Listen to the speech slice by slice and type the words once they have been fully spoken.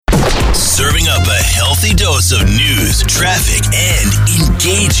Serving up a healthy dose of news, traffic, and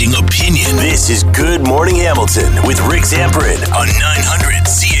engaging opinion. This is Good Morning Hamilton with Rick Zamperin on 900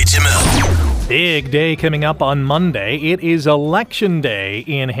 CHML. Big day coming up on Monday. It is Election Day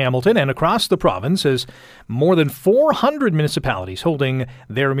in Hamilton and across the province as more than 400 municipalities holding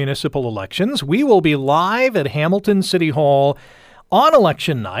their municipal elections. We will be live at Hamilton City Hall on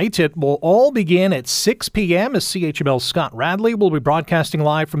election night. It will all begin at 6 p.m. as CHML's Scott Radley will be broadcasting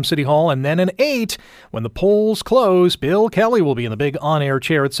live from City Hall. And then at 8, when the polls close, Bill Kelly will be in the big on-air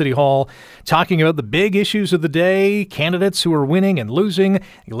chair at City Hall talking about the big issues of the day, candidates who are winning and losing,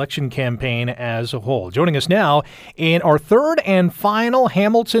 the election campaign as a whole. Joining us now in our third and final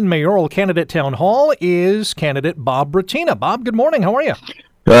Hamilton mayoral candidate town hall is candidate Bob Bratina. Bob, good morning. How are you?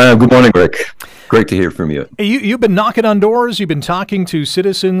 Good morning, Rick. Great to hear from you. You've been knocking on doors. You've been talking to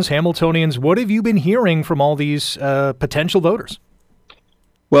citizens, Hamiltonians. What have you been hearing from all these potential voters?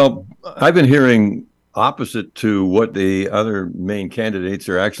 Well, I've been hearing opposite to what the other main candidates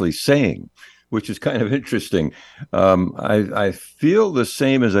are actually saying, which is kind of interesting. I feel the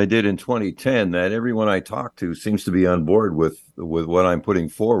same as I did in 2010, that everyone I talk to seems to be on board with what I'm putting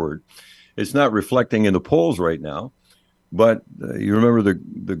forward. It's not reflecting in the polls right now. But you remember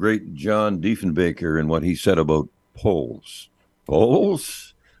the great John Diefenbaker and what he said about polls.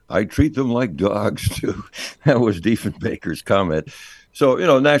 Polls? I treat them like dogs, too. That was Diefenbaker's comment. So,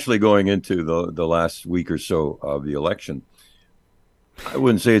 naturally going into the last week or so of the election, I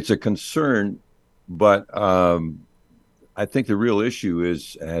wouldn't say it's a concern, but I think the real issue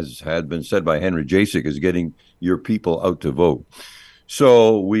is, as had been said by Henry Jasek, is getting your people out to vote.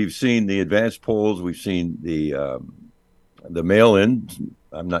 So we've seen the advanced polls. We've seen the mail-ins.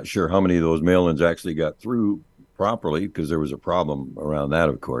 I'm not sure how many of those mail-ins actually got through properly because there was a problem around that,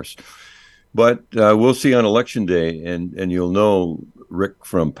 of course. But we'll see on Election Day, and you'll know, Rick,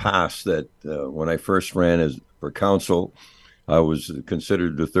 from past that when I first ran for council, I was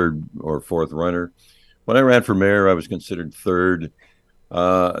considered the third or fourth runner. When I ran for mayor, I was considered third.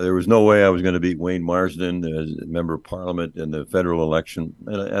 There was no way I was going to beat Wayne Marsden as a member of parliament in the federal election,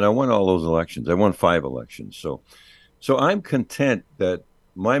 and I won all those elections. I won 5 elections, So I'm content that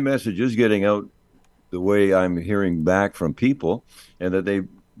my message is getting out the way I'm hearing back from people, and that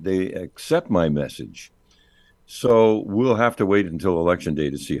they accept my message. So we'll have to wait until Election Day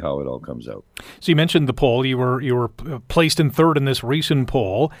to see how it all comes out. So you mentioned the poll. You were placed in third in this recent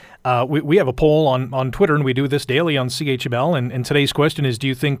poll. We have a poll on Twitter, and we do this daily on CHML. And today's question is: do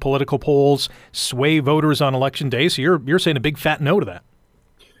you think political polls sway voters on Election Day? So you're saying a big fat no to that.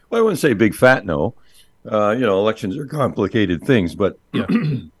 Well, I wouldn't say big fat no. Elections are complicated things, but yeah.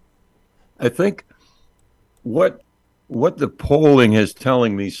 I think what the polling is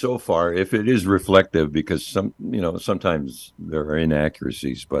telling me so far, if it is reflective, because sometimes there are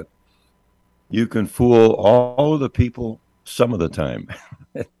inaccuracies, but you can fool all of the people some of the time.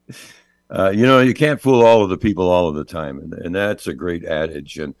 You can't fool all of the people all of the time, and that's a great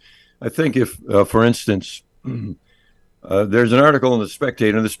adage. And I think if, for instance, there's an article in The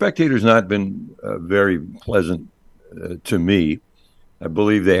Spectator, and The Spectator's not been very pleasant to me. I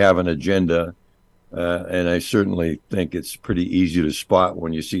believe they have an agenda, and I certainly think it's pretty easy to spot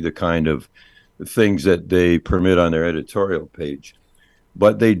when you see the kind of things that they permit on their editorial page.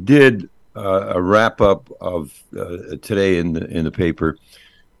 But they did a wrap-up of today in the paper,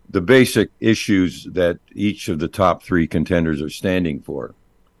 the basic issues that each of the top 3 contenders are standing for.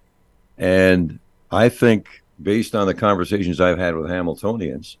 And I think, based on the conversations I've had with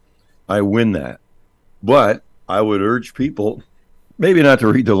Hamiltonians, I win that. But I would urge people maybe not to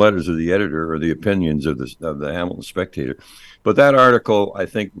read the letters of the editor or the opinions of the Hamilton Spectator, but that article, I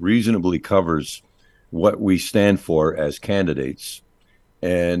think, reasonably covers what we stand for as candidates.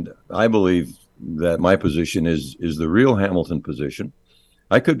 And I believe that my position is the real Hamilton position.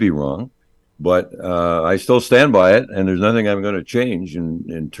 I could be wrong, but I still stand by it, and there's nothing I'm going to change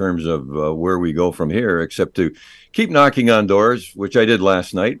in terms of where we go from here, except to keep knocking on doors, which I did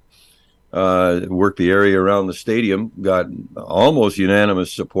last night. Worked the area around the stadium, got almost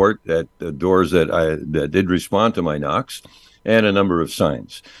unanimous support at the doors that did respond to my knocks, and a number of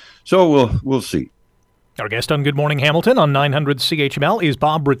signs. So we'll see. Our guest on Good Morning Hamilton on 900 CHML is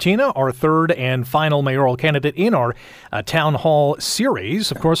Bob Bratina, our third and final mayoral candidate in our town hall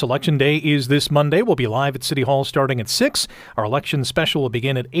series. Of course, Election Day is this Monday. We'll be live at City Hall starting at 6. Our election special will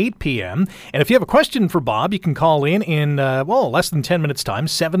begin at 8 p.m. And if you have a question for Bob, you can call in less than 10 minutes' time,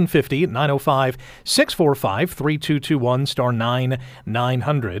 7:50 at 905-645-3221, star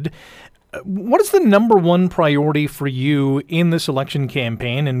 900. What is the number one priority for you in this election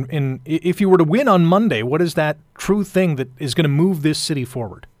campaign? And if you were to win on Monday, what is that true thing that is going to move this city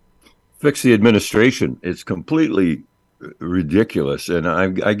forward? fix the administration. It's completely ridiculous. And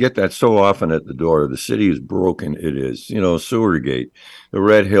I get that so often at the door. The city is broken. It is. Sewergate, the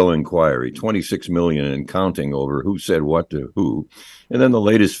Red Hill inquiry, 26 million and counting over who said what to who. And then the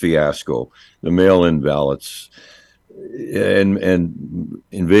latest fiasco, the mail-in ballots and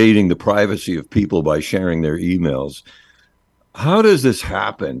invading the privacy of people by sharing their emails. How does this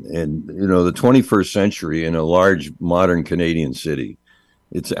happen in, the 21st century in a large modern Canadian city?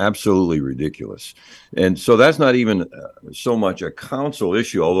 It's absolutely ridiculous. And so that's not even so much a council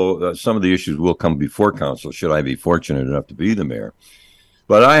issue, although some of the issues will come before council, should I be fortunate enough to be the mayor.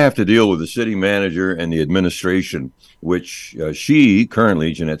 But I have to deal with the city manager and the administration, which she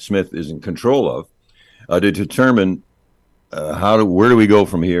currently, Jeanette Smith, is in control of, to determine where do we go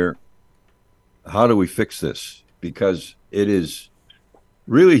from here? How do we fix this? Because it is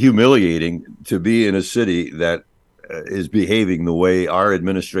really humiliating to be in a city that is behaving the way our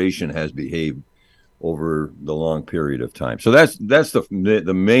administration has behaved over the long period of time. So that's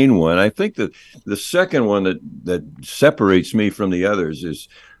the main one. I think that the second one that separates me from the others is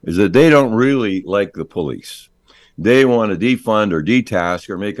that they don't really like the police. They want to defund or detask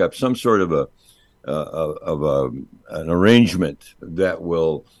or make up some sort of an arrangement that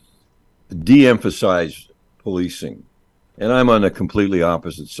will de-emphasize policing. And I'm on the completely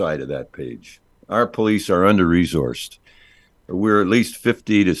opposite side of that page. Our police are under-resourced. We're at least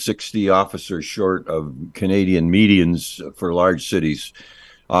 50 to 60 officers short of Canadian medians for large cities,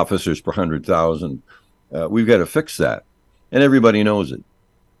 officers per 100,000. We've got to fix that, and everybody knows it.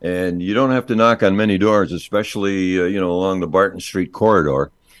 And you don't have to knock on many doors, especially along the Barton Street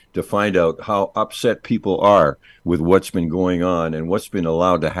corridor, to find out how upset people are with what's been going on and what's been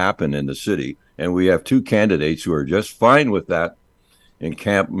allowed to happen in the city. And we have two candidates who are just fine with that.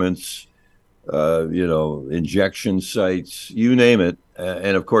 Encampments, injection sites, you name it.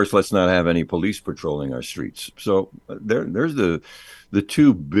 And of course, let's not have any police patrolling our streets. So there's the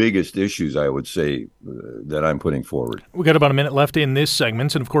two biggest issues, I would say, that I'm putting forward. We've got about a minute left in this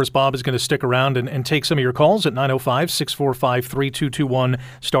segment. And of course, Bob is going to stick around and take some of your calls at 905-645-3221,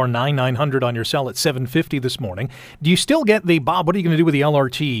 star 9900 on your cell at 750 this morning. Do you still get Bob, what are you going to do with the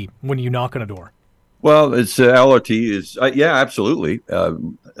LRT when you knock on a door? Well, it's LRT is, yeah, absolutely.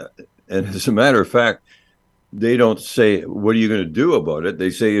 And as a matter of fact, they don't say, what are you going to do about it? They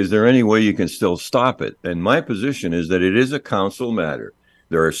say, is there any way you can still stop it? And my position is that it is a council matter.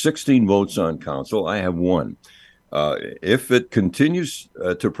 There are 16 votes on council. I have one. If it continues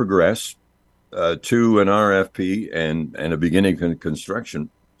to progress to an RFP and a beginning construction,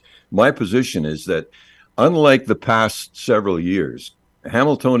 my position is that unlike the past several years,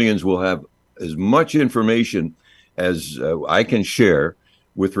 Hamiltonians will have as much information as I can share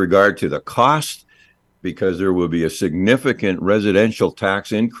with regard to the cost, because there will be a significant residential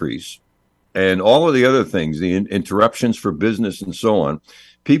tax increase and all of the other things, the interruptions for business and so on.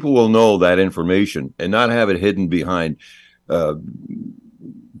 People will know that information and not have it hidden behind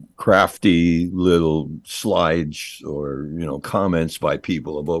crafty little slides or, comments by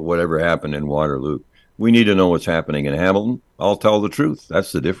people about whatever happened in Waterloo. We need to know what's happening in Hamilton. I'll tell the truth.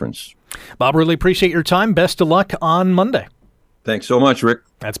 That's the difference. Bob, really appreciate your time. Best of luck on Monday. Thanks so much, Rick.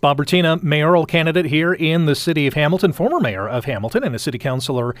 That's Bob Bratina, mayoral candidate here in the city of Hamilton, former mayor of Hamilton and a city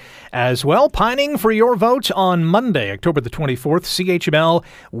councillor as well. Pining for your vote on Monday, October the 24th. CHML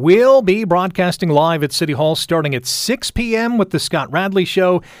will be broadcasting live at City Hall starting at 6 p.m. with the Scott Radley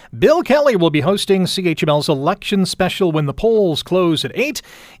Show. Bill Kelly will be hosting CHML's election special when the polls close at 8.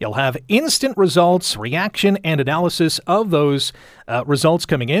 You'll have instant results, reaction, and analysis of those results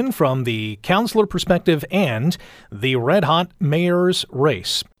coming in from the councillor perspective and the red-hot mayor's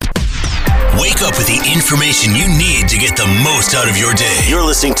race. Wake up with the information you need to get the most out of your day. You're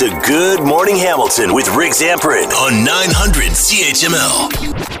listening to Good Morning Hamilton with Rick Zamperin on 900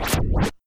 CHML.